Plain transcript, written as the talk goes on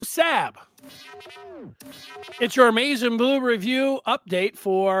SAB. It's your Amazing Blue review update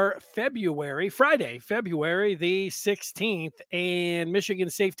for Friday, February the 16th. And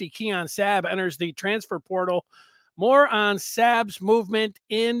Michigan safety Keon Sabb enters the transfer portal. More on Sabb's movement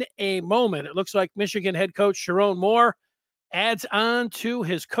in a moment. It looks like Michigan head coach Sharon Moore adds on to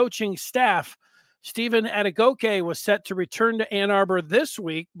his coaching staff. Stephen Adegoke was set to return to Ann Arbor this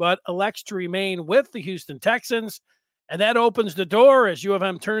week, but elects to remain with the Houston Texans. And that opens the door as U of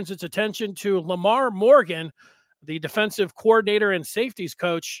M turns its attention to Lamar Morgan, the defensive coordinator and safeties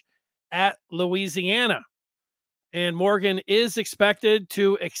coach at Louisiana. And Morgan is expected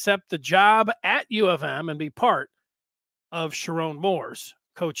to accept the job at U of M and be part of Sharon Moore's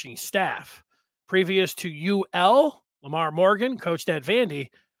coaching staff. Previous to UL, Lamar Morgan coached at Vandy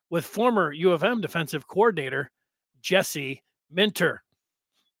with former U of M defensive coordinator Jesse Minter.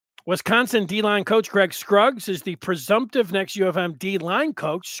 Wisconsin D-line coach Greg Scruggs is the presumptive next U of M D-line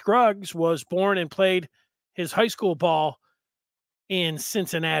coach. Scruggs was born and played his high school ball in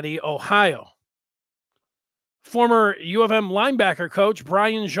Cincinnati, Ohio. Former U of M linebacker coach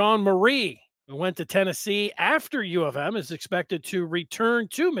Brian Jean-Marie, who went to Tennessee after U of M, is expected to return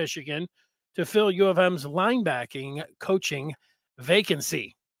to Michigan to fill U of M's linebacking coaching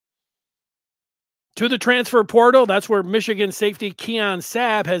vacancy. To the transfer portal, that's where Michigan safety Keon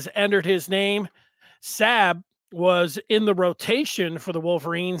Sabb has entered his name. Sabb was in the rotation for the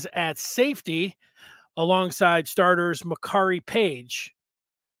Wolverines at safety alongside starters Makari Page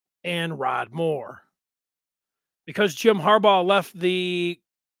and Rod Moore. Because Jim Harbaugh left the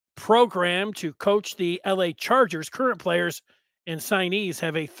program to coach the LA Chargers, current players and signees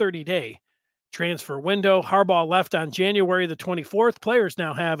have a 30-day transfer window. Harbaugh left on January the 24th. Players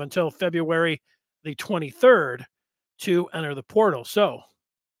now have until February the 23rd to enter the portal. So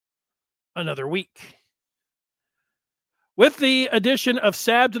another week. With the addition of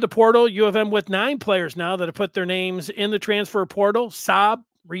Sabb to the portal, U of M with 9 players now that have put their names in the transfer portal. Sabb,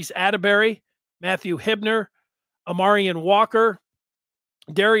 Reese Atterbury, Matthew Hibner, Amarian Walker,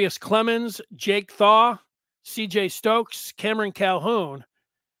 Darius Clemens, Jake Thaw, CJ Stokes, Cameron Calhoun,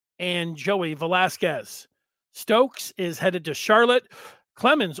 and Joey Velasquez. Stokes is headed to Charlotte,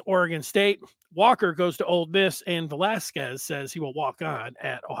 Clemens, Oregon State. Walker goes to Ole Miss, and Velasquez says he will walk on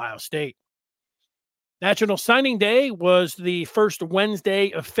at Ohio State. National Signing Day was the first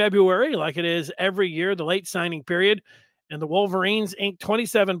Wednesday of February, like it is every year, the late signing period. And the Wolverines inked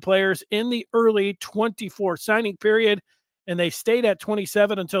 27 players in the early 24 signing period, and they stayed at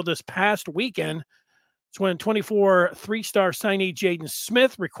 27 until this past weekend. It's when 24 three-star signee Jaden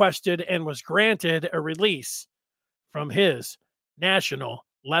Smith requested and was granted a release from his national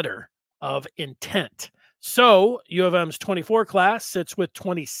letter of intent. So U of M's 24 class sits with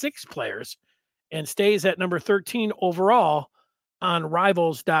 26 players and stays at number 13 overall on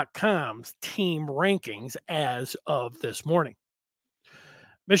Rivals.com's team rankings as of this morning.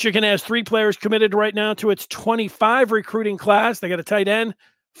 Michigan has 3 players committed right now to its 25 recruiting class. They got a tight end,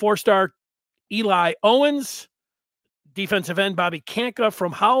 4-star Eli Owens, defensive end Bobby Kanka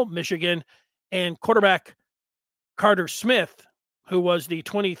from Howell, Michigan, and quarterback Carter Smith, who was the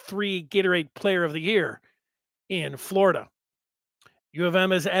 23 Gatorade Player of the Year in Florida. U of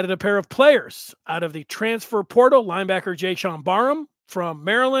M has added a pair of players out of the transfer portal, linebacker Jayshon Barham from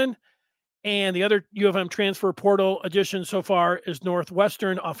Maryland, and the other U of M transfer portal addition so far is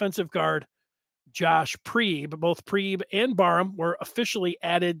Northwestern offensive guard Josh Preeb. Both Preeb and Barham were officially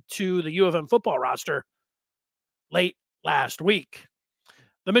added to the U of M football roster late last week.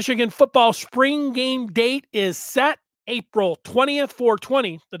 The Michigan football spring game date is set. April 20th,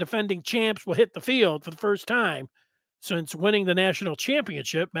 420, the defending champs will hit the field for the first time since winning the national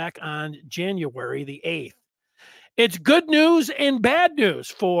championship back on January the 8th. It's good news and bad news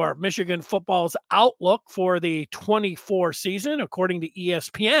for Michigan football's outlook for the 24 season. According to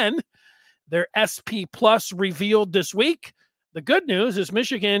ESPN, their SP Plus revealed this week. The good news is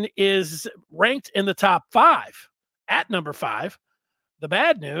Michigan is ranked in the top 5 at number 5. The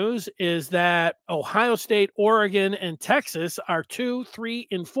bad news is that Ohio State, Oregon, and Texas are 2, 3,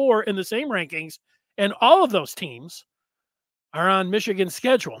 and 4 in the same rankings, and all of those teams are on Michigan's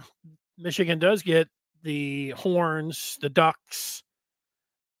schedule. Michigan does get the Horns, the Ducks,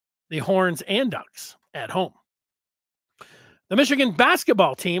 the Horns and Ducks at home. The Michigan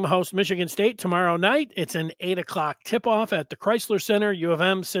basketball team hosts Michigan State tomorrow night. It's an 8 o'clock tip-off at the Chrysler Center. U of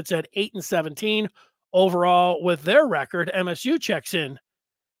M sits at 8-17. Overall, with their record, MSU checks in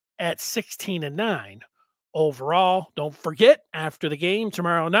at 16-9 overall. Don't forget, after the game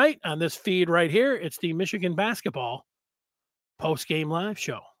tomorrow night on this feed right here, it's the Michigan basketball post-game live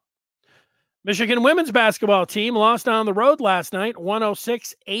show. Michigan women's basketball team lost on the road last night,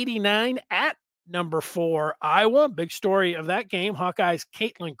 106-89 at number 4 Iowa. Big story of that game, Hawkeyes'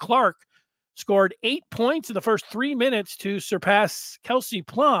 Caitlin Clark scored 8 points in the first 3 minutes to surpass Kelsey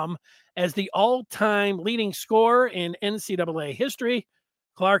Plum as the all-time leading scorer in NCAA history.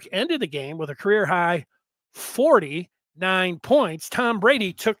 Clark ended the game with a career-high 49 points. Tom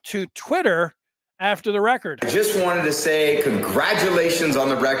Brady took to Twitter after the record. I just wanted to say congratulations on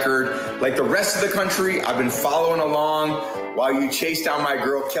the record. Like the rest of the country, I've been following along while you chase down my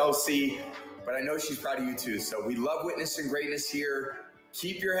girl, Kelsey. But I know she's proud of you too. So we love witnessing greatness here.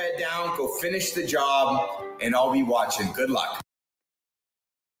 Keep your head down, go finish the job, and I'll be watching. Good luck.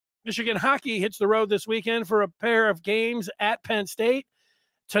 Michigan hockey hits the road this weekend for a pair of games at Penn State.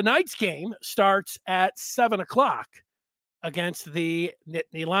 Tonight's game starts at 7 o'clock against the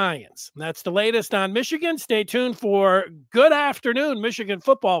Nittany Lions. That's the latest on Michigan. Stay tuned for Good Afternoon Michigan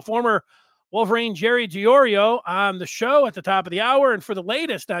football. Former Wolverine Jerry Diorio on the show at the top of the hour. And for the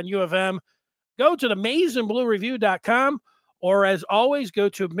latest on U of M, go to the MaizeandBlueReview.com, or as always, go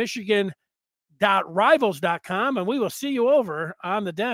to Michigan.Rivals.com, and we will see you over on the den.